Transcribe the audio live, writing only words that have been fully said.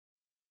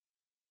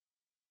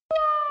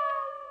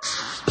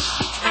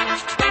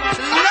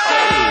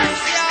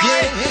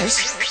yes.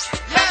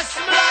 Yes,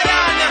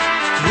 Lion.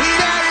 We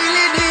don't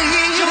really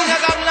need. Junior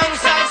got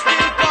alongside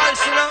Steel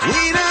Pulse, you know.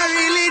 We don't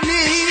really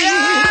need.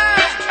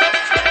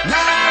 Yeah.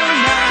 No,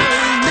 no,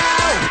 no.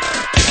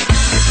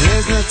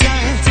 There's no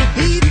time to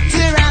beat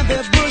around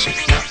the bush.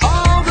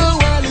 All the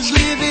world is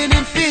living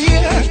in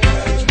fear.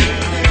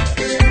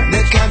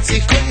 The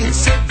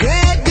consequence of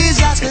great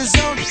disasters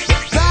on the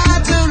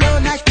thought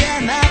alone I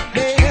cannot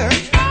bear.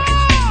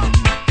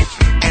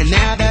 And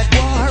now that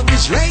war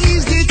is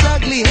raised its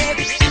ugly head,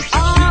 and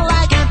all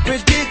I can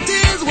predict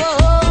is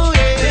woe,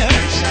 yeah.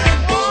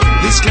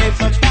 This claim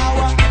for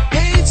power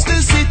paints the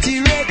city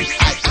red.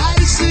 I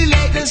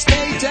isolate the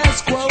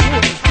status quo.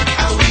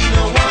 And we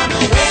don't want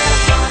no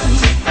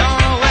weapons, No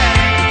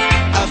way.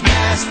 of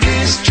mass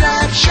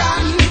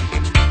destruction.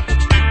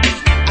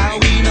 And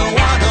we don't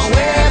want no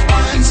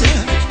weapons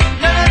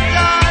Let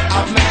God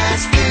of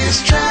mass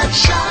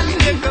destruction.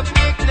 take a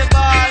pick the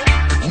ball.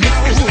 No,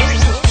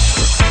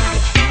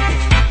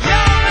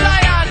 Young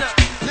Lion.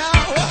 no.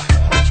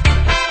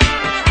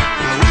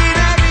 We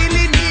don't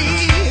really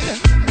need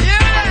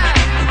Yeah.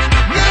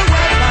 no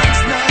weapons,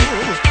 no.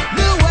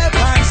 No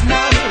weapons,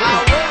 no. I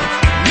will.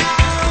 No,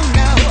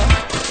 no.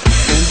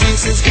 And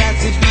this has got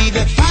to be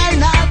the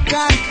final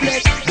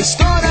conflict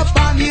bestowed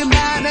upon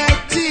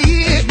humanity.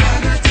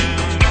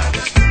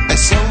 And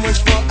so much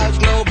for a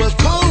global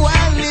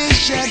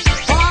coalition,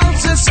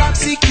 false and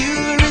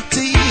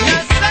security.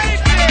 Yes,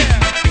 safe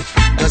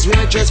here. 'Cause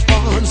we're just